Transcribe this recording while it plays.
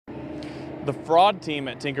The fraud team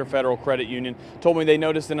at Tinker Federal Credit Union told me they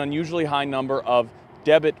noticed an unusually high number of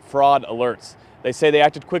debit fraud alerts. They say they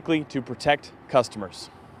acted quickly to protect customers.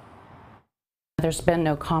 There's been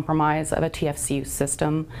no compromise of a TFCU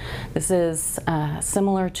system. This is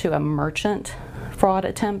similar to a merchant fraud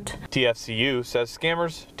attempt. TFCU says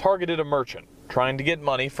scammers targeted a merchant trying to get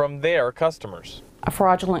money from their customers. A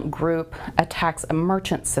fraudulent group attacks a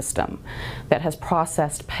merchant system that has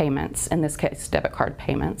processed payments, in this case debit card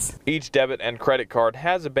payments. Each debit and credit card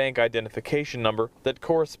has a bank identification number that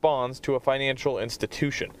corresponds to a financial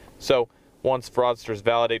institution. So once fraudsters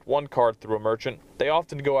validate one card through a merchant, they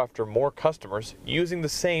often go after more customers using the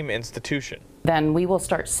same institution. Then we will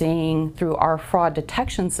start seeing through our fraud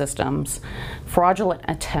detection systems fraudulent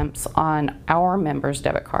attempts on our members'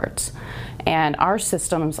 debit cards. And our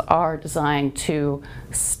systems are designed to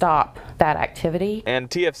stop that activity. And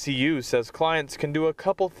TFCU says clients can do a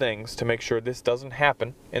couple things to make sure this doesn't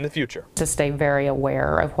happen in the future. To stay very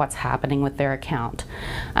aware of what's happening with their account,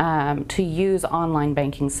 to use online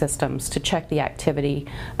banking systems to check the activity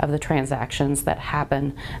of the transactions that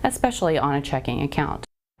happen, especially on a checking account.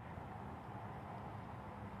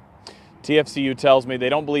 TFCU tells me they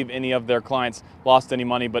don't believe any of their clients lost any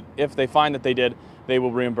money, but if they find that they did, they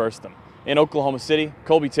will reimburse them. In Oklahoma City,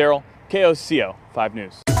 Colby Terrell, KOCO 5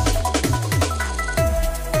 News.